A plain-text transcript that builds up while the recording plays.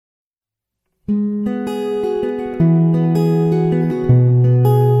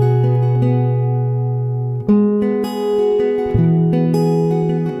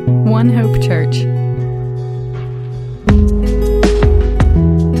One Hope Church.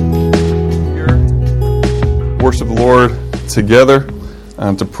 Worship the Lord together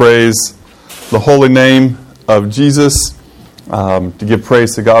to praise the holy name of Jesus, to give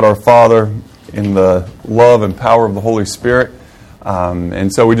praise to God our Father in the love and power of the Holy Spirit.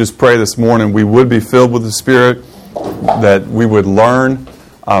 And so we just pray this morning we would be filled with the Spirit, that we would learn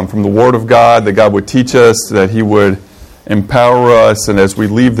from the Word of God, that God would teach us, that He would empower us, and as we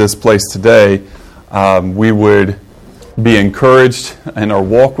leave this place today, we would be encouraged in our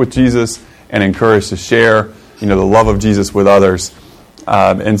walk with Jesus and encouraged to share, the love of Jesus with others.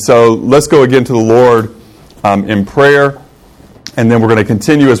 And so let's go again to the Lord in prayer, and then we're going to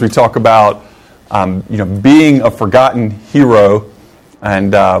continue as we talk about being a forgotten hero.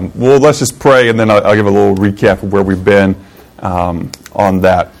 And let's just pray, and then I'll give a little recap of where we've been on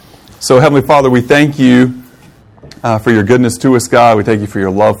that. So, Heavenly Father, we thank you for your goodness to us, God. We thank you for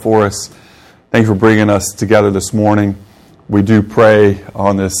your love for us. Thank you for bringing us together this morning. We do pray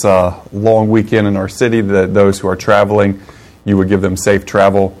on this long weekend in our city that those who are traveling, you would give them safe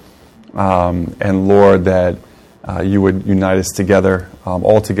travel. And Lord, that you would unite us together,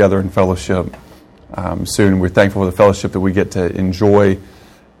 all together in fellowship soon. We're thankful for the fellowship that we get to enjoy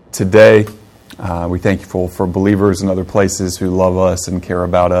today. We thank you for believers in other places who love us and care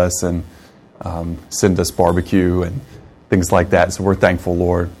about us and send us barbecue and things like that. So we're thankful,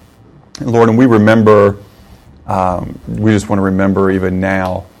 Lord. And Lord, and we remember, we just want to remember even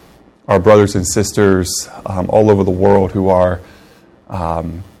now our brothers and sisters all over the world who are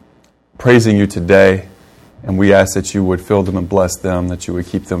praising you today. And we ask that you would fill them and bless them, that you would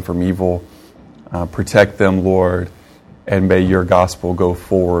keep them from evil, protect them, Lord, and may your gospel go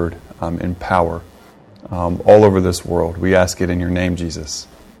forward in power all over this world. We ask it in your name, Jesus.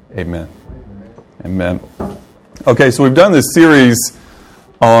 Amen. Amen. Okay, so we've done this series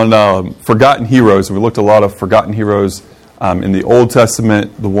on forgotten heroes. We looked at a lot of forgotten heroes in the Old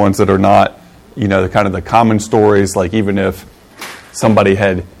Testament, the ones that are not, the kind of the common stories, like even if somebody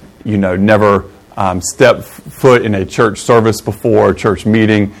had, never stepped foot in a church service before, a church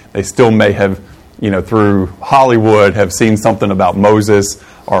meeting, they still may have, through Hollywood, have seen something about Moses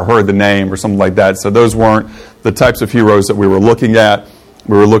or heard the name or something like that. So those weren't the types of heroes that we were looking at.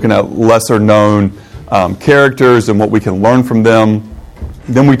 We were looking at lesser known characters and what we can learn from them.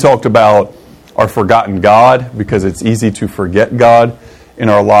 Then we talked about our forgotten God, because it's easy to forget God in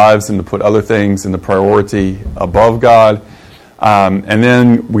our lives and to put other things in the priority above God. And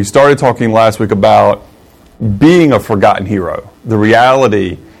then we started talking last week about being a forgotten hero, the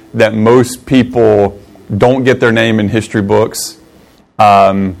reality that most people don't get their name in history books,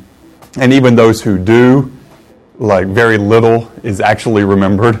 and even those who do, like very little is actually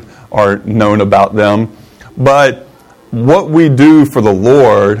remembered or known about them. But what we do for the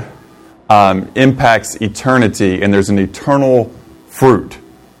Lord impacts eternity, and there's an eternal fruit.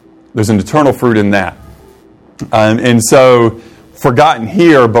 There's an eternal fruit in that. And so, forgotten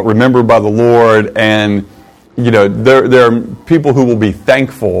here, but remembered by the Lord, and there are people who will be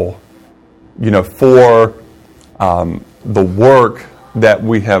thankful, for the work that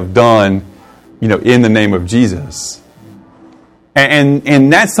we have done, in the name of Jesus.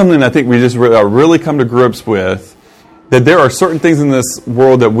 And that's something I think we just really come to grips with, that there are certain things in this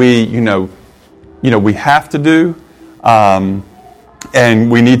world that we, we have to do,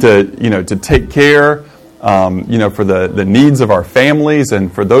 and we need to, to take care, for the needs of our families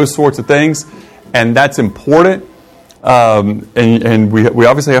and for those sorts of things, and that's important, and we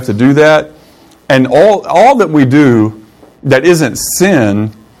obviously have to do that, and all that we do that isn't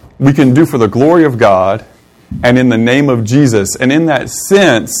sin, we can do for the glory of God and in the name of Jesus, and in that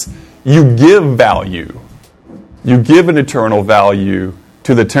sense, you give value. You give an eternal value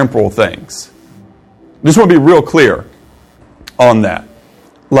to the temporal things. I just want to be real clear on that.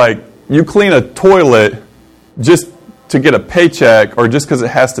 Like, you clean a toilet just to get a paycheck or just because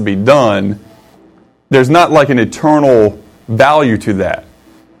it has to be done, there's not like an eternal value to that.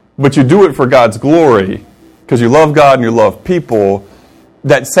 But you do it for God's glory because you love God and you love people.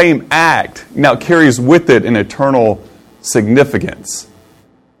 That same act now carries with it an eternal significance.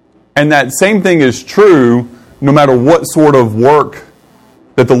 And that same thing is true no matter what sort of work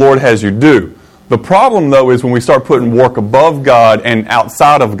that the Lord has you do. The problem, though, is when we start putting work above God and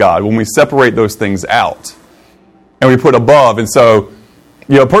outside of God, when we separate those things out and we put above. And so,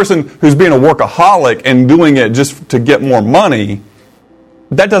 a person who's being a workaholic and doing it just to get more money,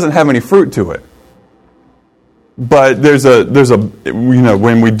 that doesn't have any fruit to it. But there's a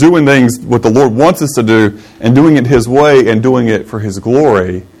when we're doing things what the Lord wants us to do and doing it His way and doing it for His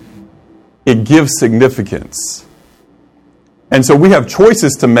glory, it gives significance. And so we have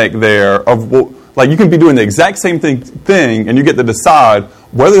choices to make there of, well, like you can be doing the exact same thing and you get to decide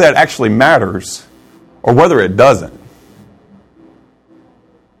whether that actually matters or whether it doesn't.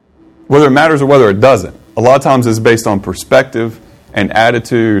 Whether it matters or whether it doesn't. A lot of times it's based on perspective and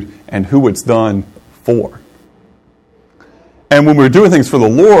attitude and who it's done for. And when we're doing things for the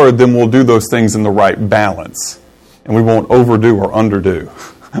Lord, then we'll do those things in the right balance. And we won't overdo or underdo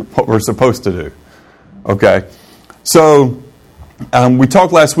what we're supposed to do. Okay? So, we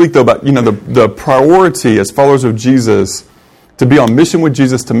talked last week, though, about the priority as followers of Jesus to be on mission with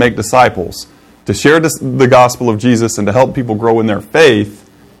Jesus to make disciples, to share the gospel of Jesus and to help people grow in their faith.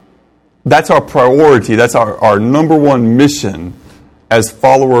 That's our priority. That's our number one mission as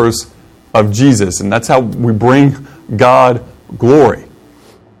followers of Jesus. And that's how we bring God glory.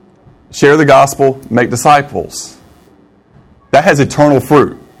 Share the gospel, make disciples. That has eternal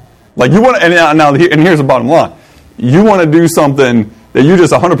fruit. Like you want, and here's the bottom line. You want to do something that you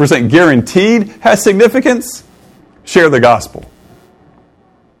just 100% guaranteed has significance? Share the gospel.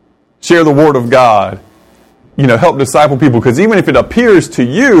 Share the word of God. Help disciple people, because even if it appears to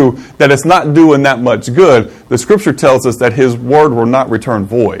you that it's not doing that much good, the scripture tells us that his word will not return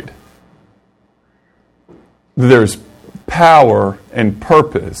void. There's power and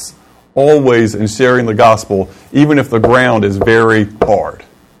purpose always in sharing the gospel, even if the ground is very hard.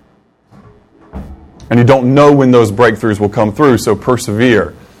 And you don't know when those breakthroughs will come through, so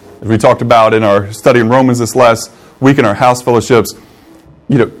persevere. As we talked about in our study in Romans this last week in our house fellowships,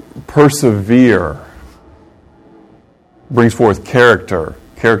 persevere brings forth character,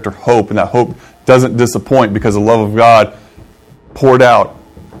 hope, and that hope doesn't disappoint because the love of God poured out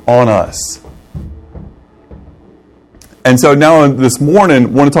on us. And so now this morning, I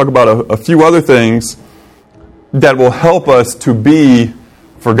want to talk about a few other things that will help us to be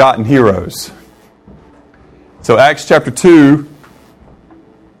forgotten heroes. So Acts chapter 2,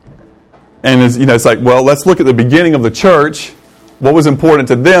 and it's like, well, let's look at the beginning of the church. What was important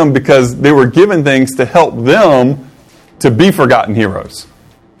to them, because they were given things to help them to be forgotten heroes.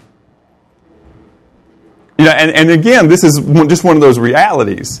 And again, this is just one of those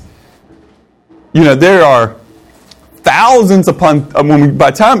realities. There are thousands upon,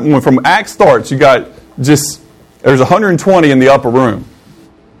 by the time from Acts starts, you got there's 120 in the upper room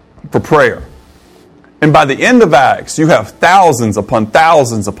for prayer. And by the end of Acts, you have thousands upon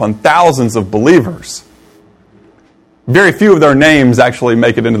thousands upon thousands of believers. Very few of their names actually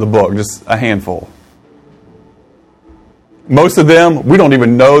make it into the book, just a handful. Most of them, we don't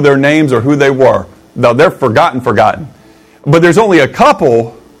even know their names or who they were. No, they're forgotten. But there's only a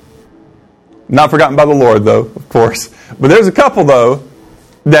couple, not forgotten by the Lord though, of course, but there's a couple though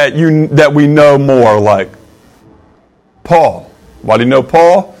that we know more, like Paul. Why do you know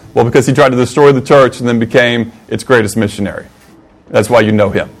Paul? Well, because he tried to destroy the church and then became its greatest missionary. That's why you know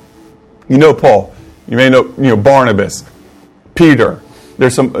him. You know Paul. You may know Barnabas, Peter.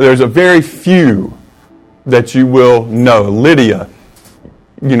 There's a very few that you will know. Lydia,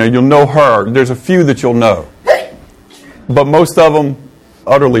 you'll know her. There's a few that you'll know. But most of them,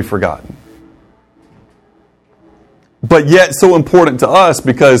 utterly forgotten. But yet so important to us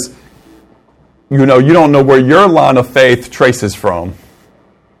because, you don't know where your line of faith traces from.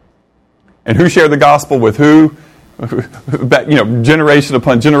 And who shared the gospel with who? Generation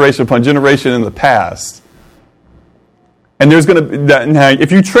upon generation upon generation in the past. And there's going to be, now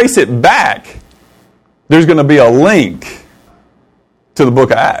if you trace it back, there's going to be a link to the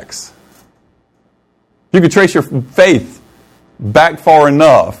book of Acts. You can trace your faith back far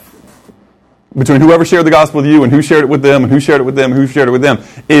enough between whoever shared the gospel with you and who shared it with them and who shared it with them and who shared it with them.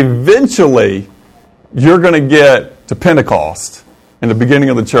 Eventually, you're going to get to Pentecost in the beginning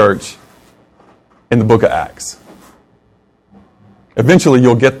of the church in the book of Acts. Eventually,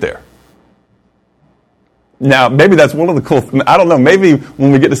 you'll get there. Now, maybe that's one of the cool, I don't know, maybe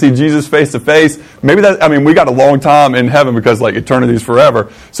when we get to see Jesus face to face, we got a long time in heaven because eternity is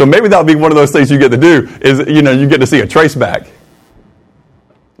forever. So maybe that'll be one of those things you get to do is, you get to see a trace back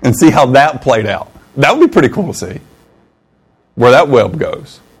and see how that played out. That would be pretty cool to see where that web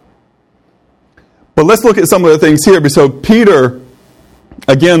goes. But let's look at some of the things here. So Peter,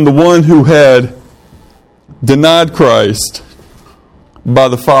 again, the one who had denied Christ by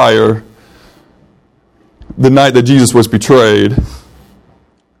the fire the night that Jesus was betrayed,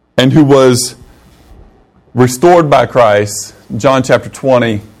 and who was restored by Christ, John chapter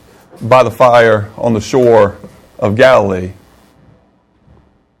 20, by the fire on the shore of Galilee.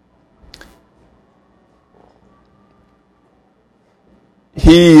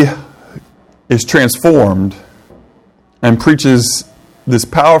 He is transformed and preaches this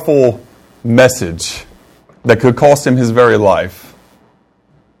powerful message that could cost him his very life,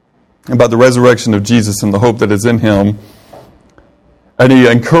 about the resurrection of Jesus and the hope that is in him. And he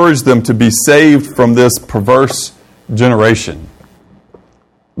encouraged them to be saved from this perverse generation.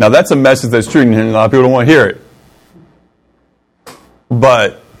 Now that's a message that's true, and a lot of people don't want to hear it.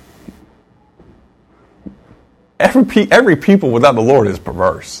 But every people without the Lord is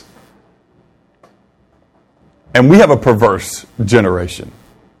perverse. And we have a perverse generation.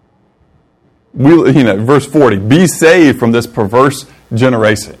 Verse 40, be saved from this perverse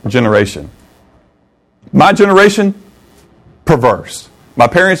generation. My generation, perverse. My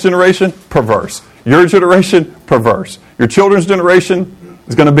parents' generation, perverse. Your generation, perverse. Your children's generation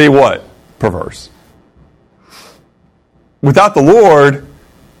is going to be what? Perverse. Without the Lord,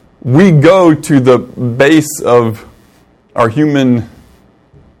 we go to the base of our human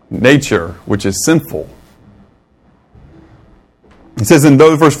nature, which is sinful. It says in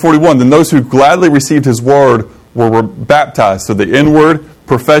verse 41, then those who gladly received his word were baptized. So the inward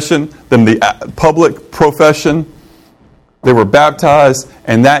profession, then the public profession, they were baptized,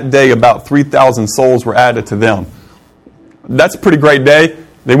 and that day about 3,000 souls were added to them. That's a pretty great day.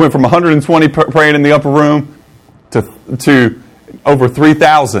 They went from 120 praying in the upper room to over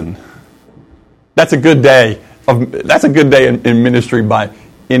 3,000. That's a good day. That's a good day in ministry by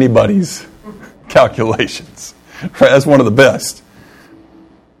anybody's calculations. Right? That's one of the best.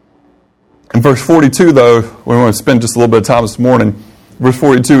 In verse 42, though, we want to spend just a little bit of time this morning. Verse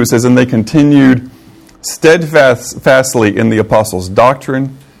 42, it says, and they continued steadfastly in the apostles'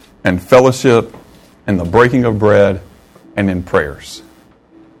 doctrine and fellowship and the breaking of bread and in prayers.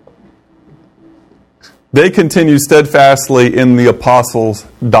 They continued steadfastly in the apostles'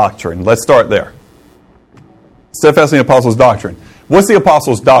 doctrine. Let's start there. Steadfastly in the apostles' doctrine. What's the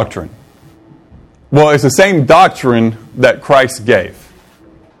apostles' doctrine? Well, it's the same doctrine that Christ gave.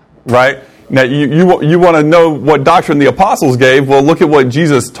 Right? Now, you want to know what doctrine the apostles gave? Well, look at what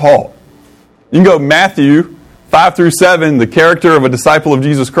Jesus taught. You can go Matthew 5 through 7, the character of a disciple of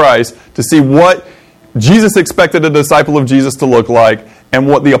Jesus Christ, to see what Jesus expected a disciple of Jesus to look like and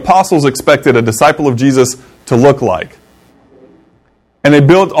what the apostles expected a disciple of Jesus to look like. And they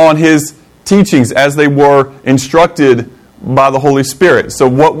built on his teachings as they were instructed by the Holy Spirit. So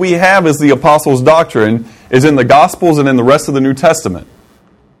what we have as the apostles' doctrine is in the Gospels and in the rest of the New Testament.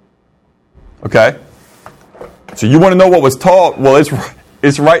 Okay? So you want to know what was taught? Well,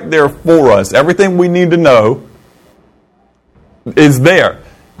 it's right there for us. Everything we need to know is there.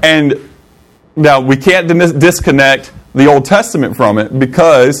 And now we can't disconnect the Old Testament from it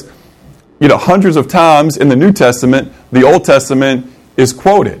because, hundreds of times in the New Testament, the Old Testament is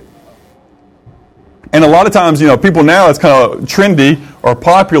quoted. And a lot of times, people now, it's kind of trendy or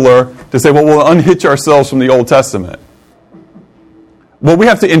popular to say, well, we'll unhitch ourselves from the Old Testament. Well, we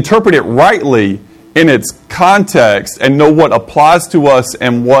have to interpret it rightly in its context and know what applies to us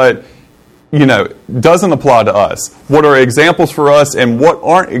and what, doesn't apply to us. What are examples for us and what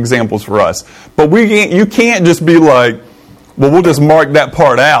aren't examples for us. But you can't just be like, well, we'll just mark that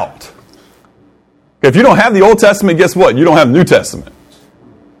part out. If you don't have the Old Testament, guess what? You don't have the New Testament.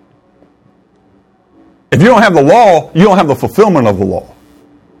 If you don't have the law, you don't have the fulfillment of the law.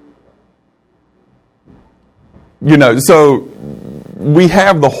 So we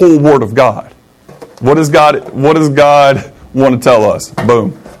have the whole Word of God. What does God want to tell us?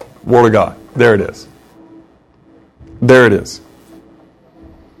 Boom. Word of God. There it is. There it is.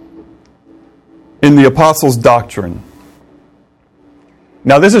 In the apostles' doctrine.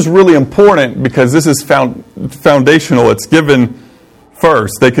 Now this is really important because this is foundational. It's given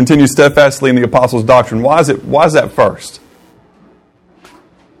first. They continue steadfastly in the apostles' doctrine. Why is that first?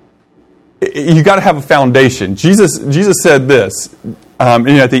 You got to have a foundation. Jesus said this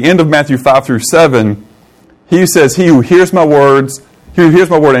at the end of Matthew 5 through 7. He says, "He who hears my word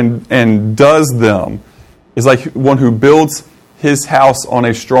and does them is like one who builds his house on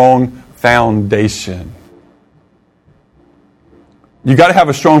a strong foundation." You got to have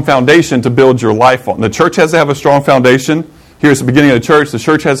a strong foundation to build your life on. The church has to have a strong foundation. Here's the beginning of the church. The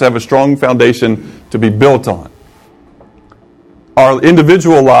church has to have a strong foundation to be built on. Our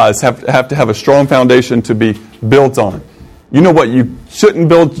individual lives have to have a strong foundation to be built on. You know what we shouldn't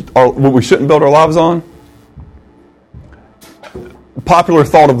build our lives on? Popular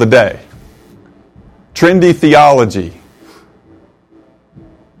thought of the day. Trendy theology.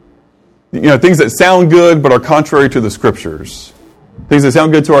 Things that sound good but are contrary to the Scriptures. Things that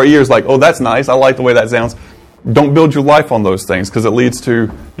sound good to our ears, like, oh, that's nice, I like the way that sounds. Don't build your life on those things because it leads to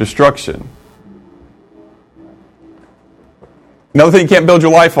destruction. Another thing you can't build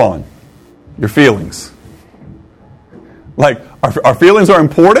your life on, your feelings. Like, our feelings are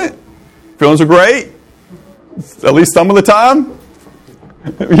important. Feelings are great. At least some of the time.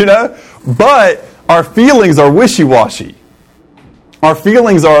 But our feelings are wishy-washy. Our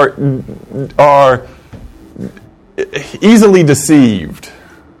feelings are easily deceived.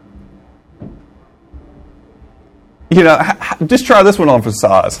 Just try this one on for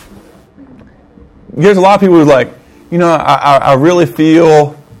size. There's a lot of people who are like, I really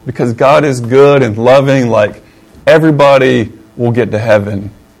feel because God is good and loving, like everybody will get to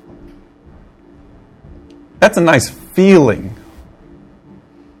heaven. That's a nice feeling.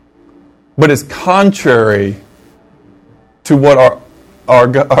 But it's contrary to what our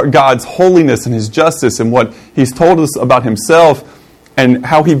God's holiness and His justice and what He's told us about Himself and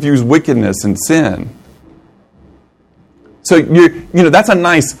how He views wickedness and sin. So that's a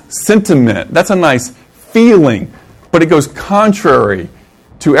nice sentiment. That's a nice feeling. But it goes contrary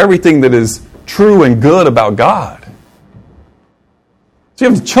to everything that is true and good about God. So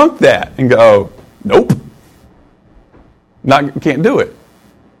you have to chunk that and go, nope. Can't do it.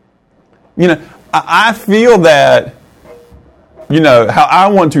 I feel that, how I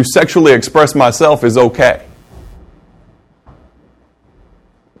want to sexually express myself is okay.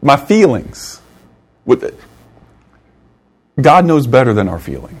 My feelings with it. God knows better than our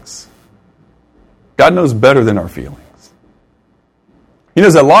feelings. God knows better than our feelings. He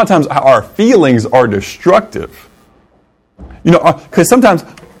knows that a lot of times our feelings are destructive. Because sometimes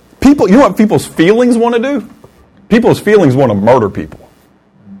people, what people's feelings want to do? People's feelings want to murder people.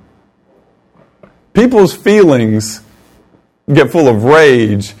 People's feelings get full of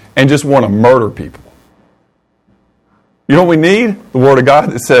rage and just want to murder people. You know what we need? The Word of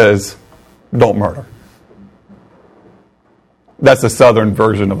God that says, don't murder. That's the Southern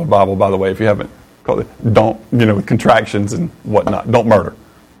version of the Bible, by the way, if you haven't called it. Don't, with contractions and whatnot. Don't murder.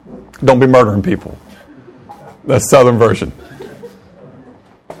 Don't be murdering people. That's Southern version.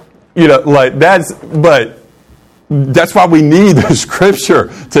 But that's why we need the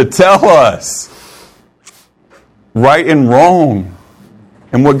Scripture to tell us right and wrong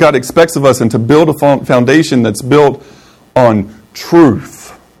and what God expects of us and to build a foundation that's built on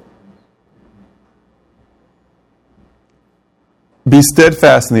truth. Be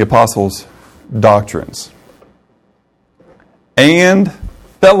steadfast in the apostles' doctrines and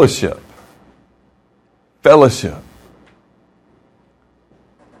fellowship. Fellowship.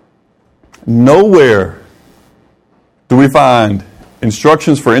 Nowhere do we find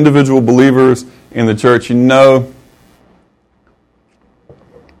instructions for individual believers in the church.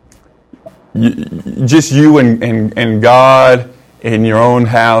 Just you and God in your own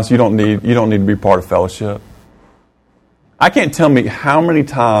house. You don't need to be part of fellowship. I can't tell me how many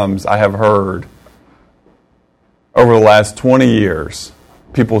times I have heard over the last 20 years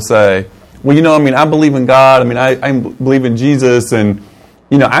people say, well, I believe in God. I believe in Jesus, and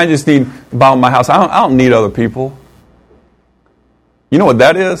I just need a Bible in my house. I don't need other people. You know what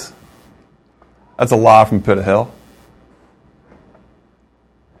that is? That's a lie from the pit of hell.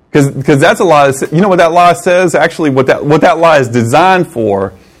 Because that's a lie. You know what that lie says? Actually, what that lie is designed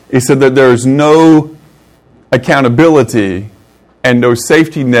for is so that there's no accountability and no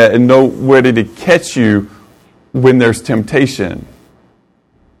safety net and nowhere to catch you when there's temptation.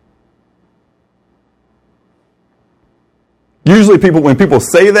 Usually when people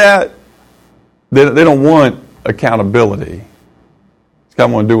say that, they don't want accountability. It's kind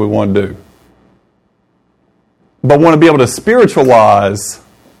of want to do what we want to do. But want to be able to spiritualize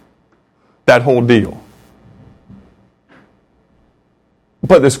that whole deal.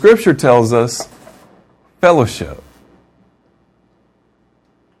 But the Scripture tells us fellowship.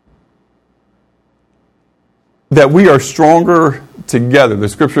 That we are stronger together. The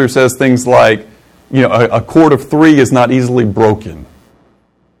Scripture says things like, a cord of three is not easily broken.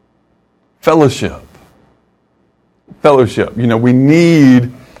 Fellowship. Fellowship. We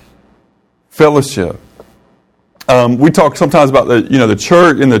need fellowship. We talk sometimes about the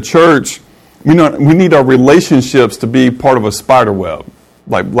church. In the church, we need our relationships to be part of a spider web,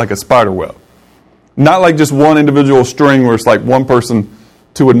 like a spider web. Not like just one individual string where it's like one person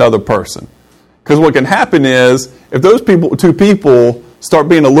to another person. Because what can happen is, if those two people start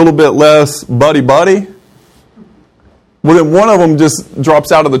being a little bit less buddy-buddy, well then one of them just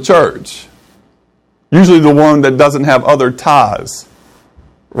drops out of the church. Usually the one that doesn't have other ties,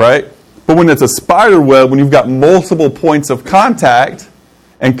 right? But when it's a spider web, when you've got multiple points of contact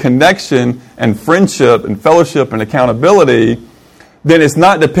and connection and friendship and fellowship and accountability, then it's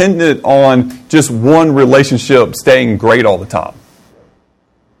not dependent on just one relationship staying great all the time.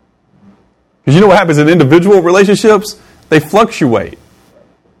 Because you know what happens in individual relationships? They fluctuate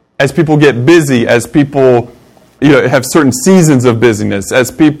as people get busy, as people have certain seasons of busyness,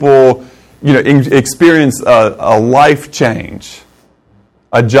 as people experience a life change,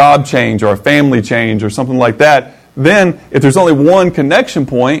 a job change, or a family change, or something like that, then if there's only one connection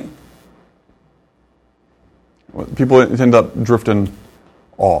point, people end up drifting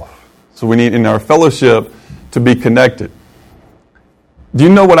off. So we need in our fellowship to be connected. Do you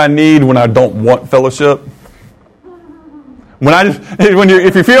know what I need when I don't want fellowship?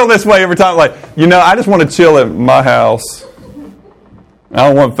 If you feel this way every time, like, I just want to chill at my house. I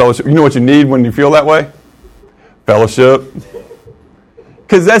don't want fellowship. You know what you need when you feel that way? Fellowship.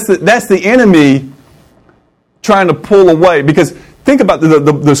 Because that's the enemy trying to pull away. Because think about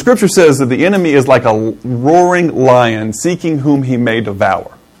the scripture says that the enemy is like a roaring lion seeking whom he may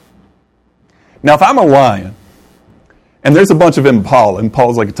devour. Now, if I'm a lion, and there's a bunch of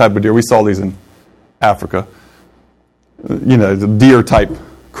impala's like a type of deer. We saw these in Africa. The deer type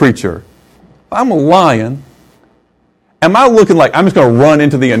creature. If I'm a lion, am I looking like I'm just going to run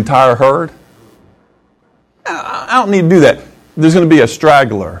into the entire herd? I don't need to do that. There's going to be a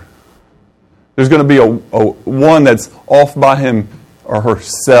straggler. There's going to be a one that's off by him or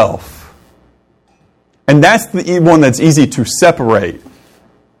herself. And that's the one that's easy to separate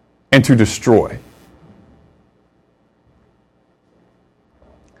and to destroy.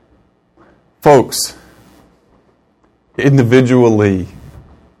 Folks, individually,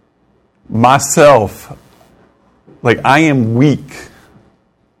 myself, I am weak.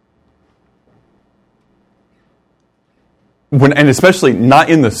 And especially not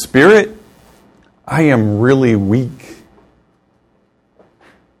in the spirit, I am really weak.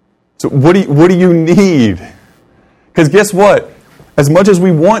 So what do you need? Because guess what? As much as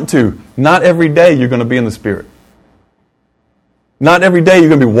we want to, not every day you're going to be in the spirit. Not every day you're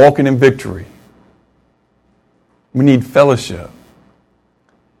going to be walking in victory. We need fellowship.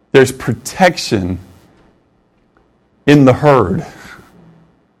 There's protection in the herd.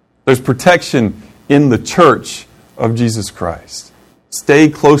 There's protection in the church of Jesus Christ. Stay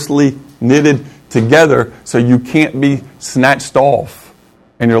closely knitted together so you can't be snatched off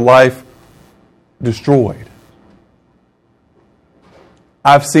and your life destroyed.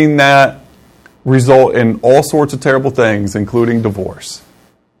 I've seen that result in all sorts of terrible things, including divorce.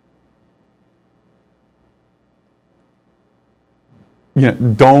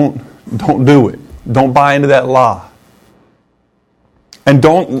 Don't do it. Don't buy into that lie. And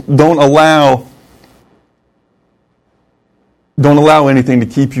don't allow anything to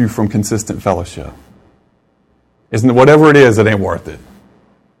keep you from consistent fellowship. Whatever it is, it ain't worth it.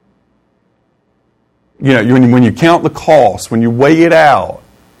 When you count the cost, when you weigh it out,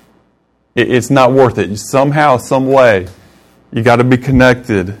 it's not worth it. Somehow, some way, you got to be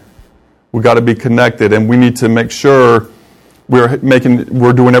connected. We got to be connected, and we need to make sure we're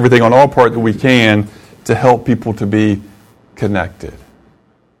doing everything on our part that we can to help people to be connected.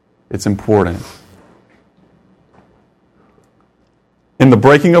 It's important. In the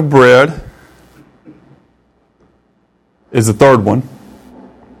breaking of bread is the third one.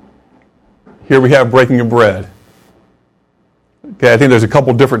 Here we have breaking of bread. Okay, I think there's a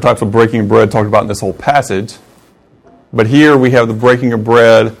couple different types of breaking of bread talked about in this whole passage. But here we have the breaking of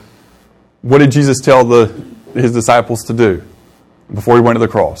bread. What did Jesus tell his disciples to do before he went to the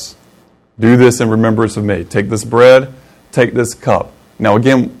cross? Do this in remembrance of me. Take this bread, take this cup. Now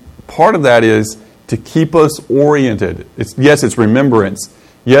again, part of that is to keep us oriented. Yes, it's remembrance.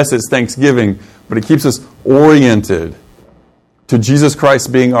 Yes, it's thanksgiving. But it keeps us oriented to Jesus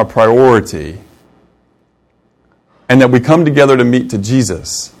Christ being our priority. And that we come together to meet to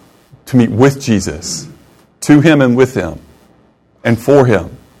Jesus. To meet with Jesus. To Him and with Him. And for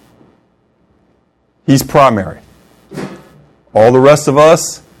Him. He's primary. All the rest of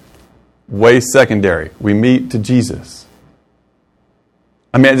us, way secondary. We meet to Jesus.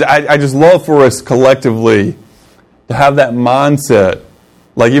 I mean, I just love for us collectively to have that mindset,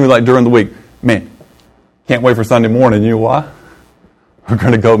 even during the week. Man, can't wait for Sunday morning. You know why? We're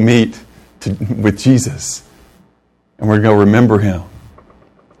going to go meet with Jesus. And we're going to remember Him.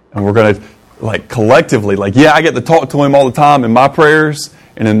 And we're going to, collectively, I get to talk to Him all the time in my prayers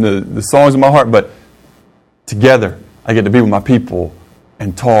and in the songs in my heart, but together, I get to be with my people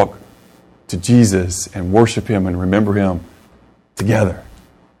and talk to Jesus and worship Him and remember Him together.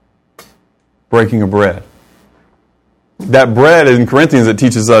 Breaking of bread. That bread in Corinthians, it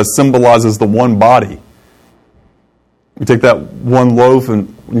teaches us, symbolizes the one body. We take that one loaf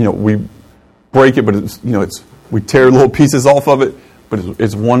and, we break it, but we tear little pieces off of it, but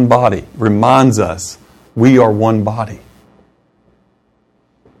it's one body. It reminds us we are one body.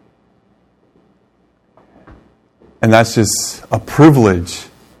 And that's just a privilege.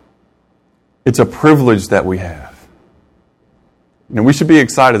 It's a privilege that we have. We should be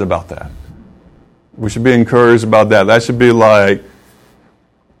excited about that. We should be encouraged about that. That should be like,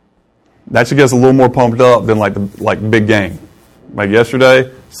 that should get us a little more pumped up than like the big game. Like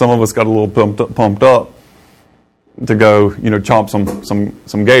yesterday, some of us got a little pumped up to go, chomp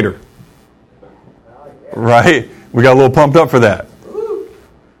some gator. Right? We got a little pumped up for that.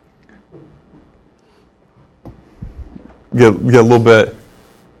 Get a little bit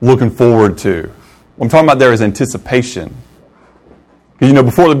looking forward to. What I'm talking about there is anticipation. Because,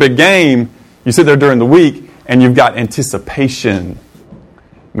 before the big game, you sit there during the week and you've got anticipation.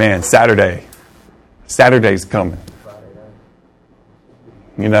 Man, Saturday's coming.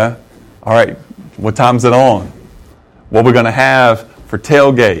 All right, what time's it on? What we're going to have for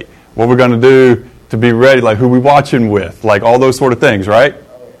tailgate? What we're going to do to be ready? Like who we watching with? Like all those sort of things, right?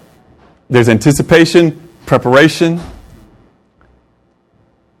 There's anticipation, preparation.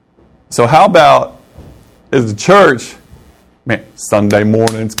 So how about as the church, man, Sunday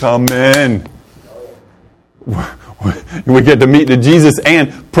morning's coming. We get to meet the Jesus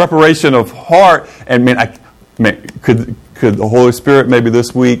and preparation of heart. And could the Holy Spirit maybe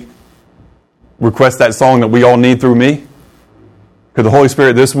this week request that song that we all need through me? Could the Holy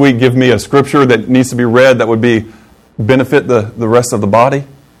Spirit this week give me a scripture that needs to be read that would benefit the rest of the body?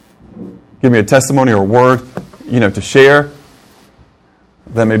 Give me a testimony or a word, to share.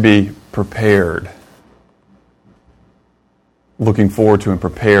 That may be prepared. Looking forward to and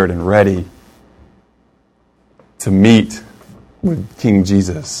prepared and ready to meet with King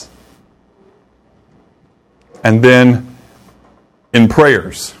Jesus. And then in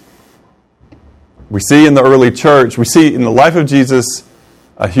prayers. We see in the early church, we see in the life of Jesus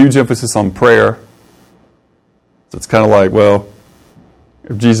a huge emphasis on prayer. So it's kind of like, well,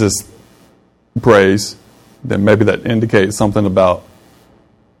 if Jesus prays, then maybe that indicates something about...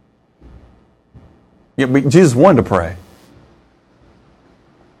 Jesus wanted to pray.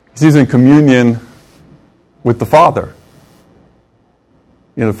 He's in communion with the Father.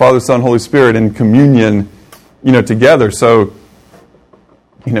 The Father, Son, Holy Spirit in communion, together. So,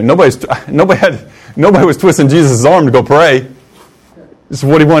 nobody was twisting Jesus' arm to go pray. This is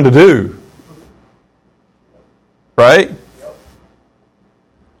what he wanted to do. Right?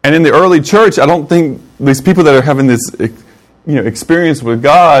 And in the early church, I don't think these people that are having this, experience with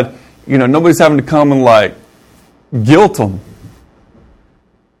God, nobody's having to come and like guilt them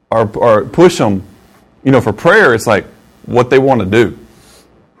or push them, for prayer. It's like what they want to do.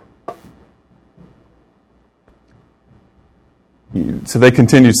 So they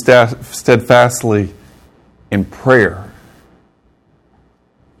continued steadfastly in prayer.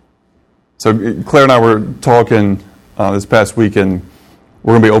 So Claire and I were talking this past week, and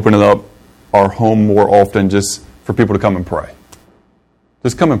we're going to be opening up our home more often just for people to come and pray.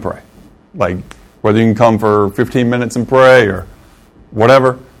 Just come and pray. Like, whether you can come for 15 minutes and pray or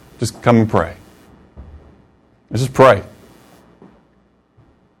whatever, just come and pray. Just pray.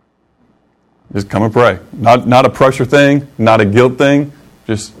 Just come and pray. Not a pressure thing, not a guilt thing.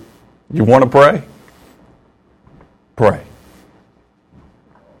 Just, you want to pray? Pray.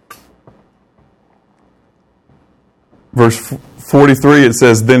 Verse 43, it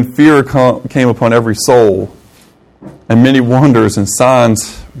says, Then fear came upon every soul, and many wonders and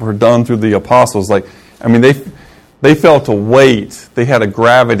signs were done through the apostles. They felt a weight. They had a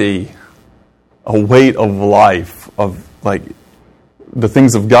gravity, a weight of life, of like the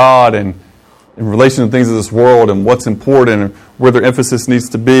things of God and in relation to things of this world and what's important and where their emphasis needs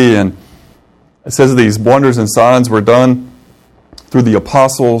to be. And it says these wonders and signs were done through the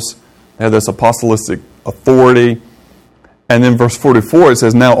apostles. They had this apostolic authority. And then verse 44, it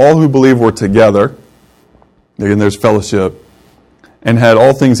says, Now all who believe were together. Again, there's fellowship. And had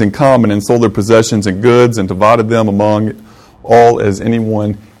all things in common, and sold their possessions and goods, and divided them among all as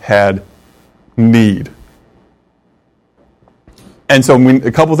anyone had need. And so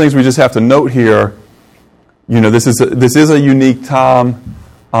a couple of things we just have to note here. This is a unique time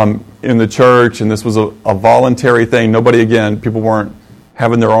in the church, and this was a voluntary thing. People weren't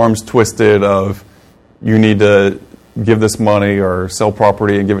having their arms twisted of, you need to give this money or sell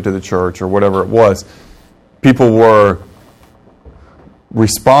property and give it to the church or whatever it was. People were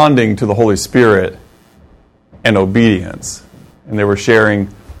responding to the Holy Spirit in obedience, and they were sharing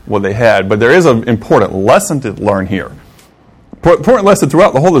what they had. But there is an important lesson to learn here. Important lesson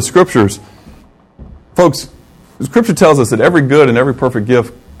throughout the whole of the Scriptures. Folks, the Scripture tells us that every good and every perfect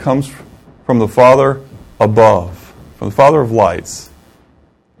gift comes from the Father above, from the Father of lights,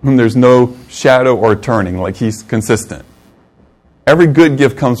 whom there's no shadow or turning, like He's consistent. Every good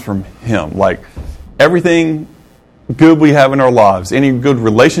gift comes from Him. Like everything good we have in our lives, any good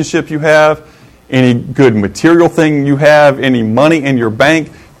relationship you have, any good material thing you have, any money in your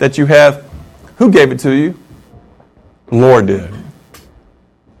bank that you have, Who gave it to you? The Lord did.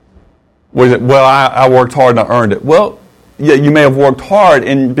 Was it, well, I worked hard and I earned it. Well, yeah, you may have worked hard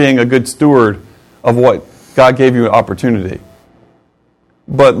in being a good steward of what God gave you an opportunity.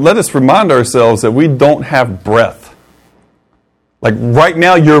 But let us remind ourselves that we don't have breath. Like right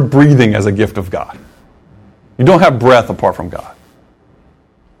now you're breathing as a gift of God. You don't have breath apart from God.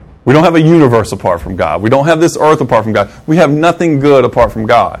 We don't have a universe apart from God. We don't have this earth apart from God. We have nothing good apart from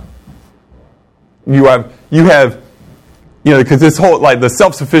God. You have, because this whole, like, the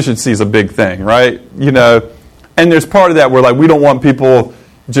self-sufficiency is a big thing, right? And there's part of that where, like, we don't want people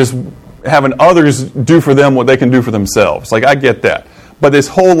just having others do for them what they can do for themselves. Like, I get that. But this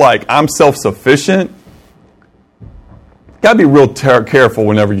whole, like, I'm self-sufficient, got to be real careful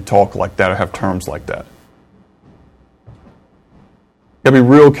whenever you talk like that or have terms like that. Got to be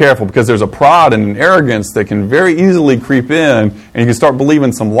real careful because there's a pride and an arrogance that can very easily creep in and you can start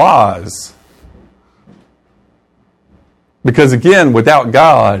believing some lies. Because again, without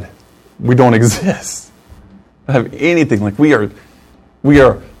God, we don't exist. We don't have anything. Like we are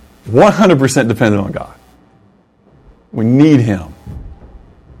 100% dependent on God. We need Him.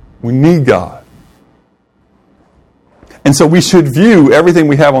 We need God. And so we should view everything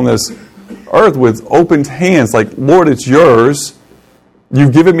we have on this earth with open hands. Like, Lord, it's yours.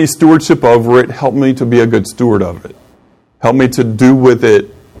 You've given me stewardship over it. Help me to be a good steward of it. Help me to do with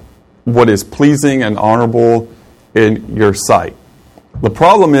it what is pleasing and honorable in your sight. The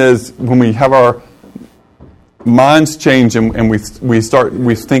problem is when we have our minds change and we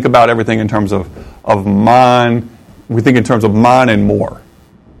think about everything in terms of mine. We think in terms of mine and more.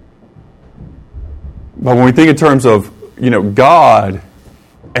 But when we think in terms of God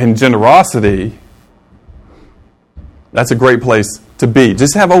and generosity, that's a great place to be.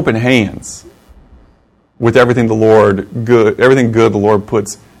 Just have open hands with everything good the Lord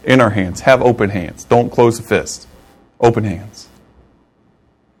puts in our hands. Have open hands. Don't close the fist. Open hands.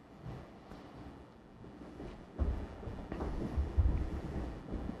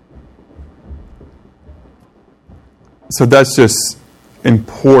 So that's just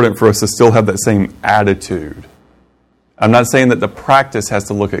important for us to still have that same attitude. I'm not saying that the practice has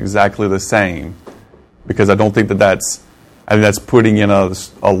to look exactly the same, because I don't think that's putting in a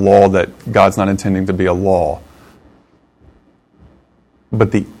law that God's not intending to be a law.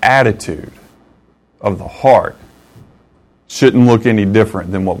 But the attitude of the heart shouldn't look any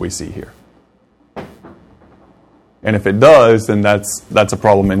different than what we see here. And if it does, then that's a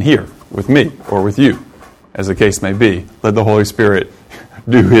problem in here with me or with you, as the case may be. Let the Holy Spirit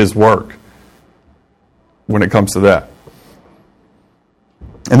do His work when it comes to that.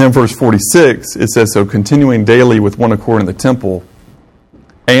 And then verse 46, it says, so continuing daily with one accord in the temple,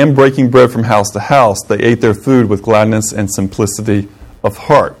 and breaking bread from house to house, they ate their food with gladness and simplicity of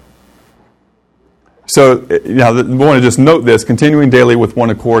heart. So, we want to just note this, continuing daily with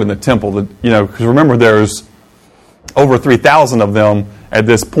one accord in the temple. Because remember, there's over 3,000 of them at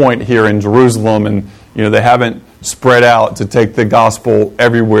this point here in Jerusalem, and they haven't spread out to take the gospel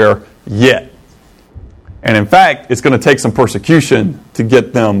everywhere yet. And in fact, it's going to take some persecution to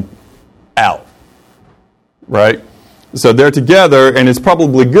get them out. Right? So they're together, and it's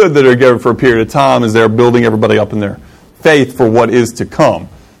probably good that they're together for a period of time as they're building everybody up in their faith for what is to come.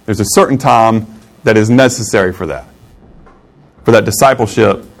 There's a certain time that is necessary for that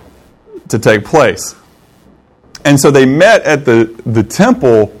discipleship to take place. And so they met at the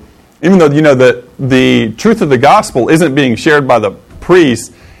temple, even though that the truth of the gospel isn't being shared by the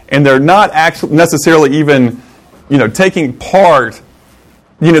priests, and they're not actually necessarily even, taking part.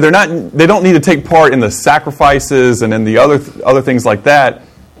 They don't need to take part in the sacrifices and in the other things like that,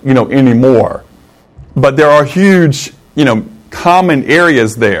 anymore. But there are huge, common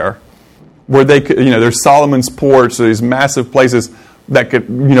areas there where they could, there's Solomon's porch, so these massive places that could,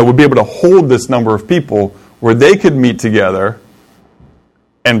 would be able to hold this number of people where they could meet together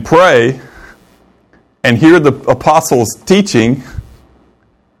and pray and hear the apostles' teaching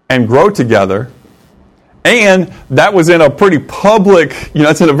and grow together. And that was in a pretty public,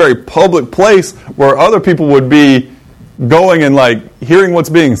 it's in a very public place where other people would be going and hearing what's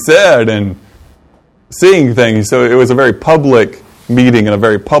being said and seeing things. So it was a very public meeting and a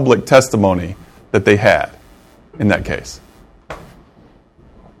very public testimony that they had in that case.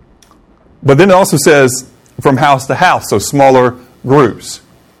 But then it also says from house to house, so smaller groups.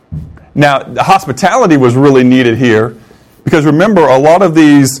 Now, the hospitality was really needed here because remember, a lot of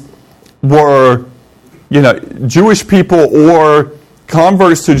these were, Jewish people or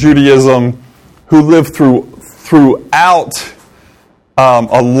converts to Judaism who lived throughout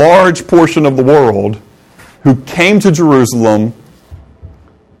a large portion of the world who came to Jerusalem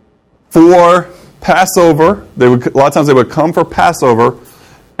for Passover. A lot of times they would come for Passover,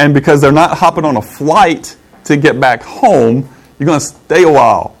 and because they're not hopping on a flight to get back home, you're going to stay a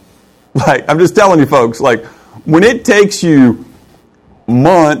while. Like, I'm just telling you folks, like, when it takes you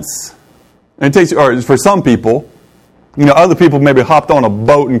months, and it takes you, or for some people, other people maybe hopped on a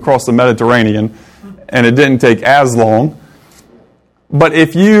boat and crossed the Mediterranean, and it didn't take as long. But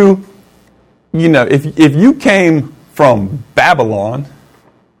if you came from Babylon,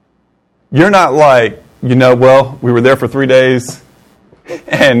 you're not like, well, we were there for 3 days,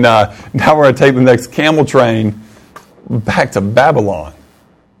 and now we're going to take the next camel train back to Babylon.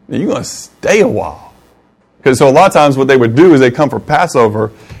 You're going to stay a while. Because so a lot of times what they would do is they'd come for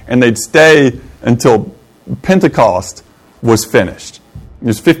Passover, and they'd stay until Pentecost was finished.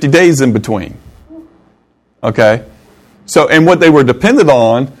 There's 50 days in between. Okay? So, and what they were dependent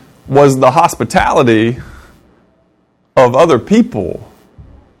on was the hospitality of other people.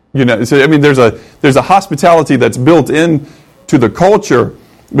 So I mean, there's a hospitality that's built into the culture,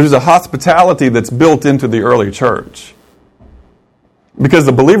 but there's a hospitality that's built into the early church. Because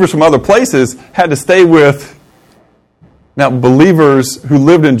the believers from other places had to stay with believers who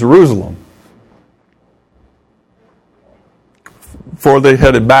lived in Jerusalem before they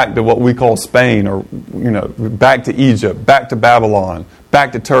headed back to what we call Spain, or back to Egypt, back to Babylon,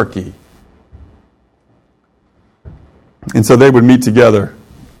 back to Turkey. And so they would meet together,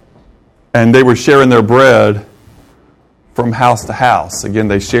 and they were sharing their bread from house to house. Again,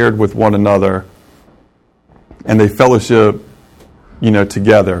 they shared with one another, and they fellowshiped,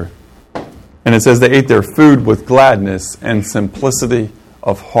 together. And it says they ate their food with gladness and simplicity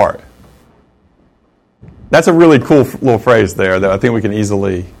of heart. That's a really cool little phrase there that I think we can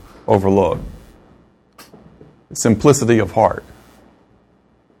easily overlook. Simplicity of heart.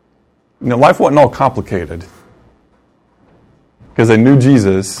 Life wasn't all complicated, because they knew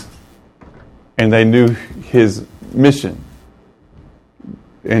Jesus and they knew his mission,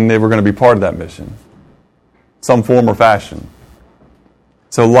 and they were going to be part of that mission, some form or fashion.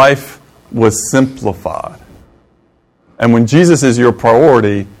 So life was simplified. And when Jesus is your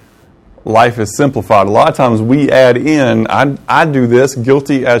priority, life is simplified. A lot of times we add in, I do this,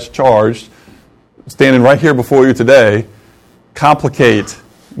 guilty as charged, standing right here before you today, complicate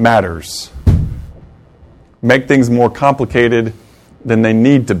matters. Make things more complicated than they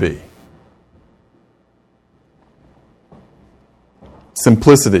need to be.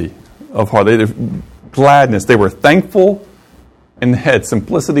 Simplicity of heart. They had gladness. They were thankful, and they had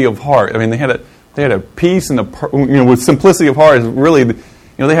simplicity of heart. I mean, they had a peace and with simplicity of heart is really,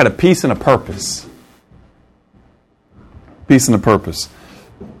 they had a peace and a purpose. Peace and a purpose.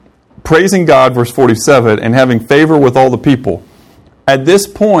 Praising God, verse 47, and having favor with all the people. At this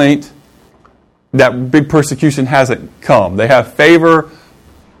point, that big persecution hasn't come. They have favor.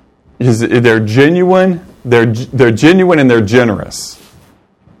 They're genuine. They're genuine and they're generous.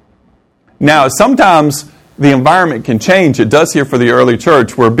 Now, sometimes the environment can change. It does here for the early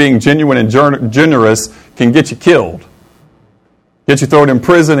church, where being genuine and generous can get you killed, get you thrown in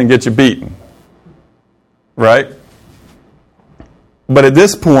prison, and get you beaten. Right? But at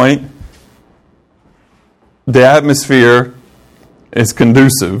this point, the atmosphere is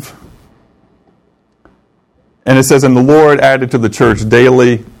conducive. And it says, and the Lord added to the church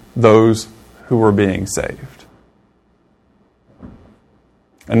daily those who were being saved.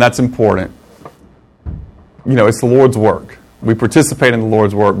 And that's important. It's the Lord's work. We participate in the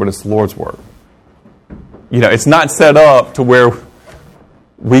Lord's work, but it's the Lord's work. It's not set up to where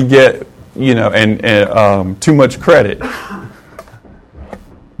we get, too much credit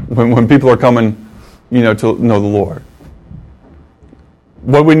when people are coming, to know the Lord.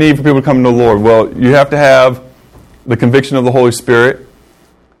 What do we need for people to come to know the Lord? Well, you have to have the conviction of the Holy Spirit.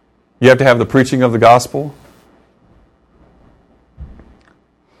 You have to have the preaching of the gospel.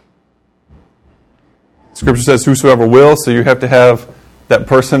 Scripture says, whosoever will, so you have to have that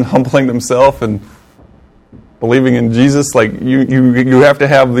person humbling themselves and believing in Jesus. Like you have to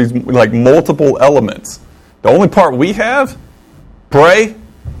have these multiple elements. The only part we have, pray.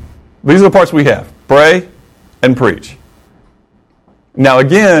 These are the parts we have. Pray and preach. Now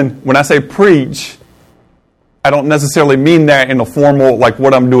again, when I say preach, I don't necessarily mean that in a formal, like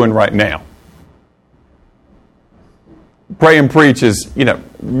what I'm doing right now. Pray and preach is, you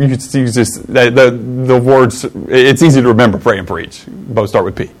just the words, it's easy to remember, pray and preach. Both start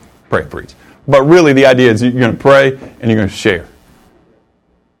with P, pray and preach. But really the idea is you're going to pray and you're going to share.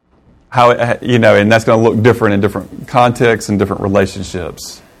 And that's going to look different in different contexts and different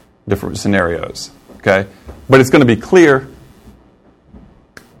relationships, different scenarios, okay? But it's going to be clear,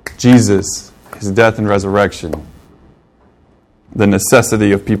 Jesus, his death and resurrection, the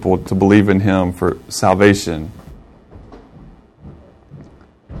necessity of people to believe in him for salvation.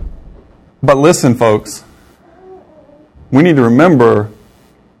 But listen, folks, we need to remember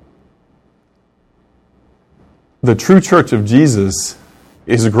the true church of Jesus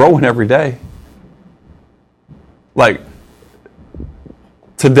is growing every day. Like,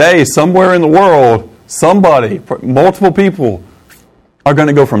 today, somewhere in the world, somebody, multiple people, are going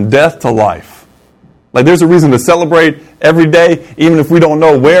to go from death to life. Like, there's a reason to celebrate every day, even if we don't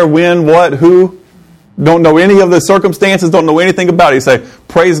know where, when, what, who, don't know any of the circumstances, don't know anything about it. You say,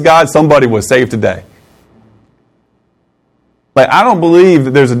 praise God, somebody was saved today. Like, I don't believe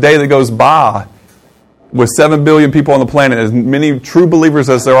that there's a day that goes by with 7 billion people on the planet, as many true believers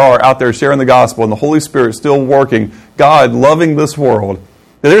as there are out there sharing the gospel, and the Holy Spirit still working, God loving this world,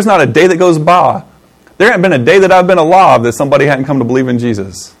 that there's not a day that goes by. There hasn't been a day that I've been alive that somebody hadn't come to believe in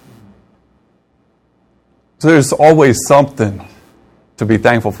Jesus. So there's always something to be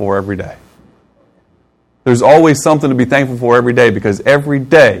thankful for every day. There's always something to be thankful for every day, because every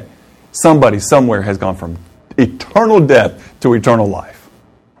day somebody somewhere has gone from eternal death to eternal life.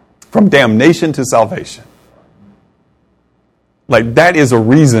 From damnation to salvation. Like, that is a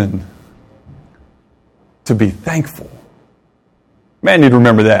reason to be thankful. Man, I need to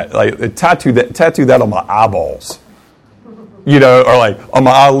remember that. Like, tattoo that on my eyeballs. You know, or like on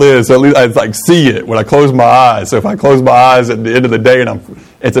my eyelids. So at least I like see it when I close my eyes. So if I close my eyes at the end of the day and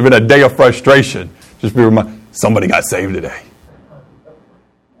it's been a day of frustration, just be reminded, somebody got saved today.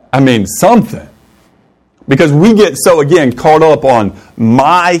 I mean, something. Because we get so, again, caught up on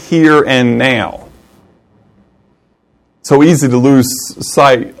my here and now. So easy to lose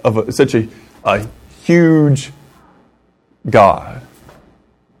sight of such a huge God.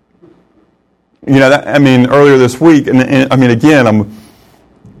 You know, earlier this week, and again, I'm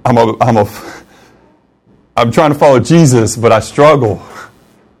trying to follow Jesus, but I struggle.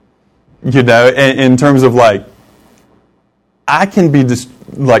 You know, in terms of like, I can be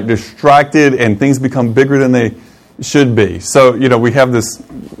distracted and things become bigger than they should be. So, you know, we have this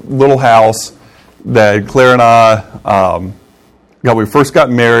little house that Claire and I when we first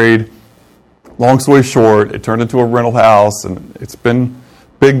got married. Long story short, it turned into a rental house, and it's been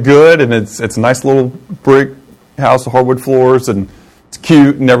good, and it's a nice little brick house with hardwood floors, and it's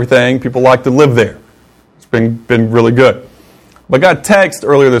cute and everything. People like to live there. It's been really good. But I got a text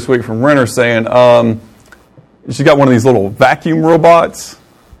earlier this week from Renner saying, she got one of these little vacuum robots,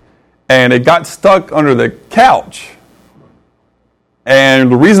 and it got stuck under the couch.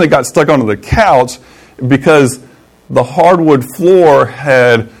 And the reason it got stuck under the couch because the hardwood floor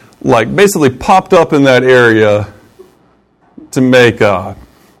had like basically popped up in that area to make a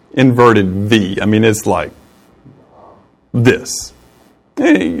inverted V. I mean, it's like this.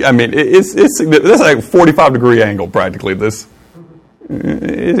 I mean, it's like a 45-degree angle practically.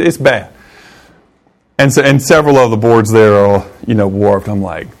 It's bad. And several of the boards there are, you know, warped. I'm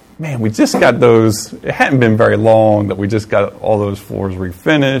like, man, we just got those. It hadn't been very long that we just got all those floors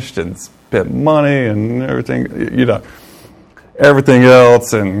refinished and spent money and everything, you know, everything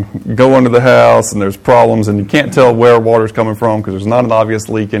else, and go under the house and there's problems and you can't tell where water's coming from because there's not an obvious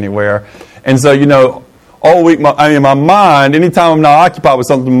leak anywhere. And so, you know, all week, my mind, anytime I'm not occupied with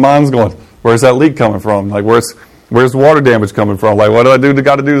something, my mind's going, where's that leak coming from? Like, where's the water damage coming from? Like, what do I do?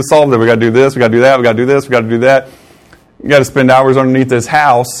 Got to do to solve that? We got to do this. We got to do that. We got to do this. We got to do that. You got to spend hours underneath this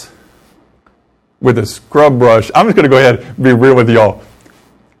house with a scrub brush. I'm just going to go ahead and be real with y'all.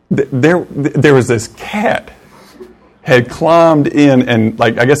 There was this cat had climbed in, and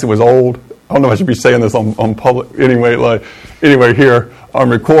like I guess it was old. I don't know if I should be saying this on public anyway. Here I'm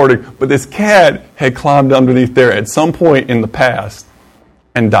recording, but this cat had climbed underneath there at some point in the past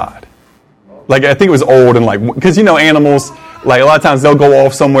and died. Like, I think it was old, and like, because you know animals, like a lot of times they'll go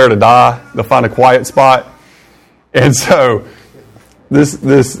off somewhere to die. They'll find a quiet spot, and so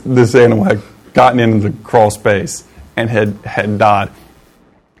this animal had gotten into the crawl space and had died.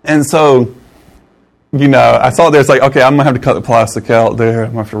 And so, you know, I saw there, it's like, okay, I'm gonna have to cut the plastic out there.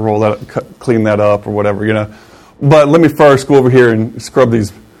 I'm gonna have to roll that, clean that up, or whatever, you know. But let me first go over here and scrub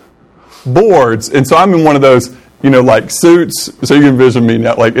these boards. And so I'm in one of those, you know, like suits. So you can envision me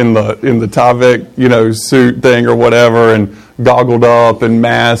now, like in the Tyvek, you know, suit thing or whatever, and goggled up and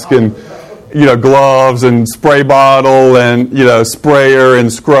mask and, you know, gloves and spray bottle and, you know, sprayer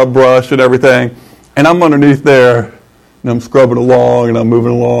and scrub brush and everything. And I'm underneath there and I'm scrubbing along and I'm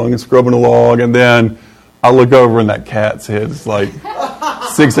moving along and scrubbing along. And then I look over and that cat's head is like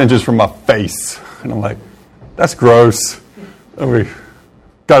 6 inches from my face. And I'm like, that's gross. We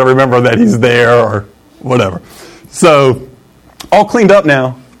got to remember that he's there or whatever. So, all cleaned up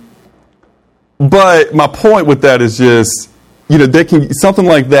now. But my point with that is just, they can, something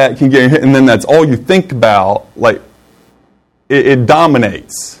like that can get hit, and then that's all you think about. Like, it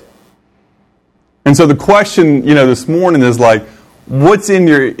dominates. And so the question, this morning is like, what's in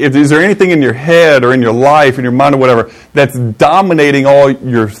is there anything in your head or in your life, in your mind or whatever, that's dominating all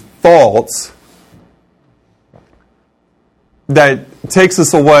your thoughts that takes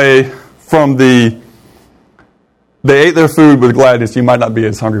us away from they ate their food with gladness. You might not be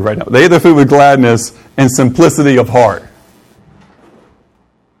as hungry right now. They ate their food with gladness and simplicity of heart.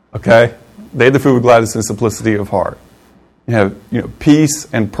 Okay? They ate their food with gladness and simplicity of heart. You have, peace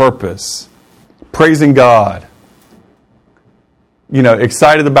and purpose. Praising God.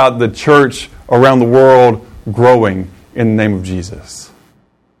 Excited about the church around the world growing in the name of Jesus.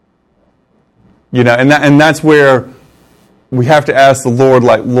 And that's where we have to ask the Lord,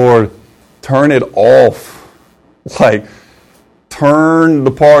 like, Lord, turn it off. Like, turn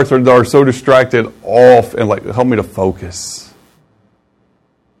the parts that are so distracted off and, like, help me to focus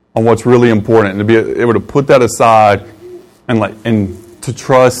on what's really important and to be able to put that aside and to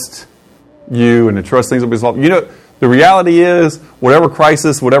trust you and to trust things will be solved. The reality is, whatever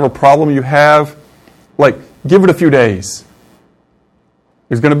crisis, whatever problem you have, like, give it a few days.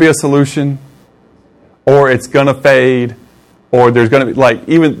 There's going to be a solution, or it's going to fade, or there's going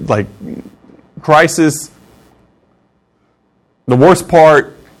to be, crisis. The worst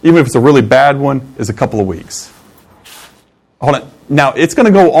part, even if it's a really bad one, is a couple of weeks. Hold on. Now, it's going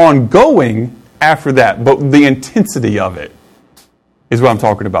to go ongoing after that, but the intensity of it is what I'm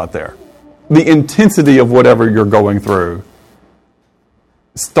talking about there. The intensity of whatever you're going through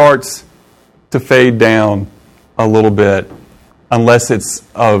starts to fade down a little bit unless it's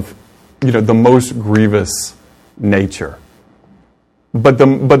of, the most grievous nature. But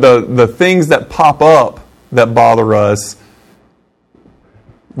the things that pop up that bother us,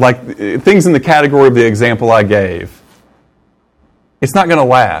 like things in the category of the example I gave, it's not going to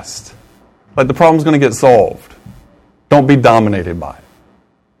last. Like, the problem's going to get solved. Don't be dominated by it.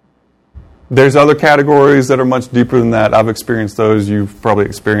 There's other categories that are much deeper than that. I've experienced those. You've probably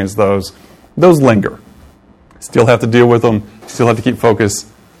experienced those. Those linger. Still have to deal with them. Still have to keep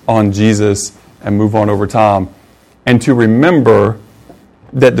focus on Jesus and move on over time. And to remember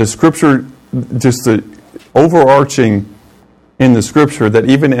that the Scripture, just the overarching in the Scripture, that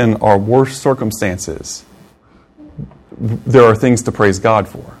even in our worst circumstances, there are things to praise God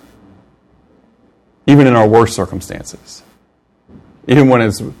for. Even in our worst circumstances. Even when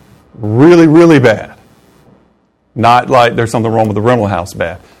it's really, really bad. Not like there's something wrong with the rental house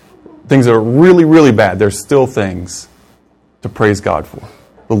bad. Things that are really, really bad. There's still things to praise God for.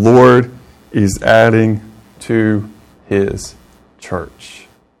 The Lord is adding to His church.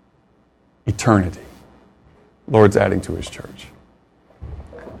 Eternity. The Lord's adding to His church.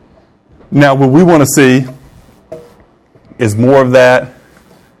 Now, what we want to see is more of that,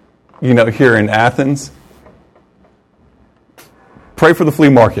 here in Athens. Pray for the flea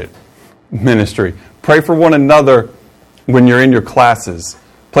market ministry. Pray for one another when you're in your classes.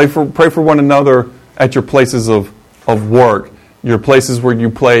 Pray for one another at your places of work, your places where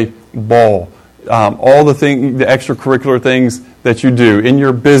you play ball, all the extracurricular things that you do, in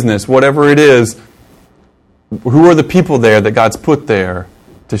your business, whatever it is. Who are the people there that God's put there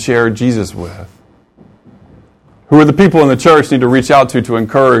to share Jesus with? Who are the people in the church you need to reach out to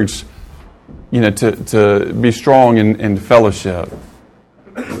encourage, to be strong in fellowship?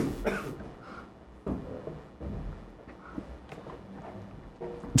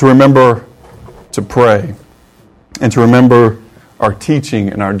 To remember to pray and to remember our teaching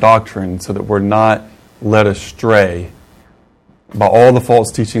and our doctrine so that we're not led astray by all the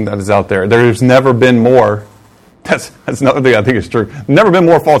false teaching that is out there. There's never been more. That's another thing I think is true. Never been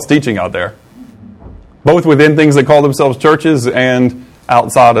more false teaching out there, both within things that call themselves churches and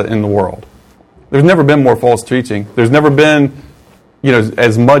outside in the world. There's never been more false teaching. There's never been,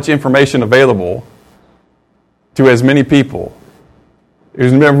 as much information available to as many people.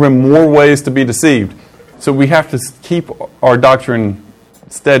 There's never been more ways to be deceived. So we have to keep our doctrine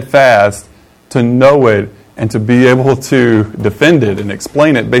steadfast, to know it, and to be able to defend it and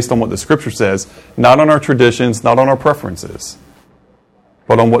explain it based on what the Scripture says, not on our traditions, not on our preferences,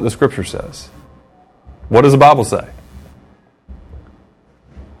 but on what the Scripture says. What does the Bible say?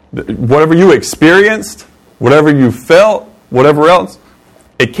 Whatever you experienced, whatever you felt, whatever else,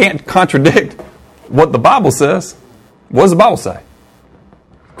 it can't contradict what the Bible says. What does the Bible say?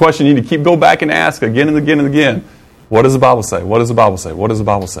 Question you need to keep go back and ask again and again and again. What does the Bible say? What does the Bible say? What does the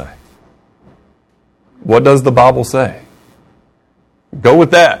Bible say? What does the Bible say? Go with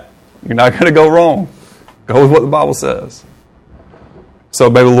that. You're not going to go wrong. Go with what the Bible says.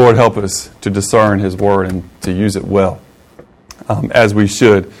 So may the Lord help us to discern His Word and to use it well. as we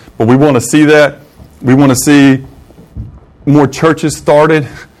should. But we want to see that. We want to see more churches started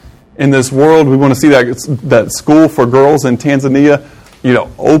in this world. We want to see that school for girls in Tanzania,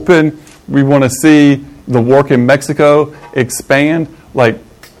 open. We want to see the work in Mexico expand.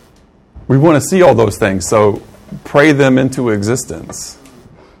 We want to see all those things. So pray them into existence.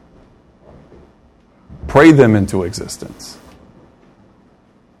 Pray them into existence.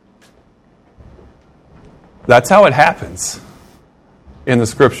 That's how it happens in the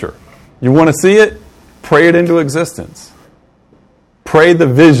Scripture. You want to see it? Pray it into existence. Pray the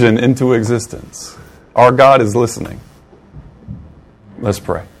vision into existence. Our God is listening. Let's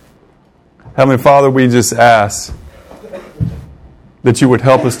pray. Heavenly Father, we just ask that you would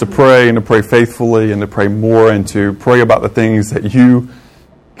help us to pray and to pray faithfully and to pray more and to pray about the things that you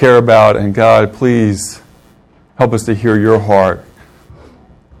care about. And God, please help us to hear your heart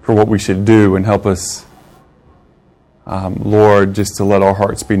for what we should do, and help us, Lord, just to let our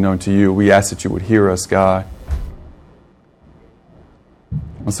hearts be known to you. We ask that you would hear us, God.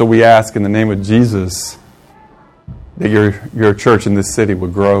 And so we ask in the name of Jesus that your church in this city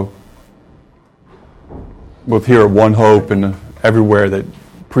would grow. Both here at One Hope and everywhere that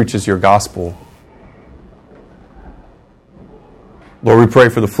preaches your gospel. Lord, we pray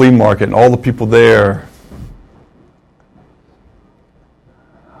for the flea market and all the people there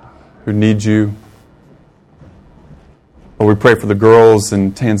who need you. Lord, we pray for the girls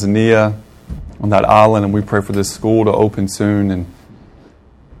in Tanzania on that island, and we pray for this school to open soon. And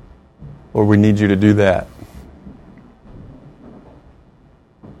Lord, we need you to do that.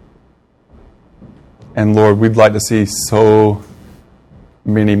 And Lord, we'd like to see so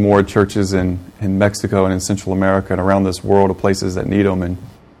many more churches in Mexico and in Central America and around this world of places that need them. And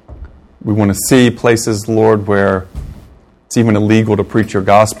we want to see places, Lord, where it's even illegal to preach your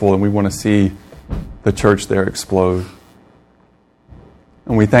gospel, and we want to see the church there explode.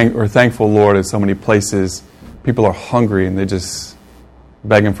 And we're thankful, Lord, in so many places people are hungry and they're just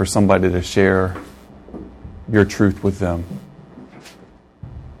begging for somebody to share your truth with them.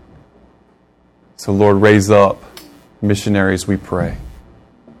 So, Lord, raise up missionaries, we pray.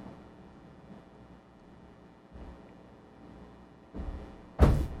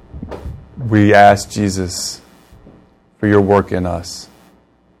 We ask, Jesus, for your work in us.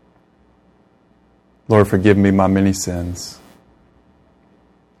 Lord, forgive me my many sins.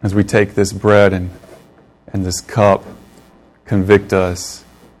 As we take this bread and this cup, convict us,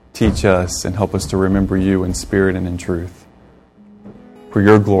 teach us, and help us to remember you in spirit and in truth. For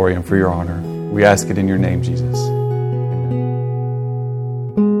your glory and for your honor. We ask it in your name, Jesus.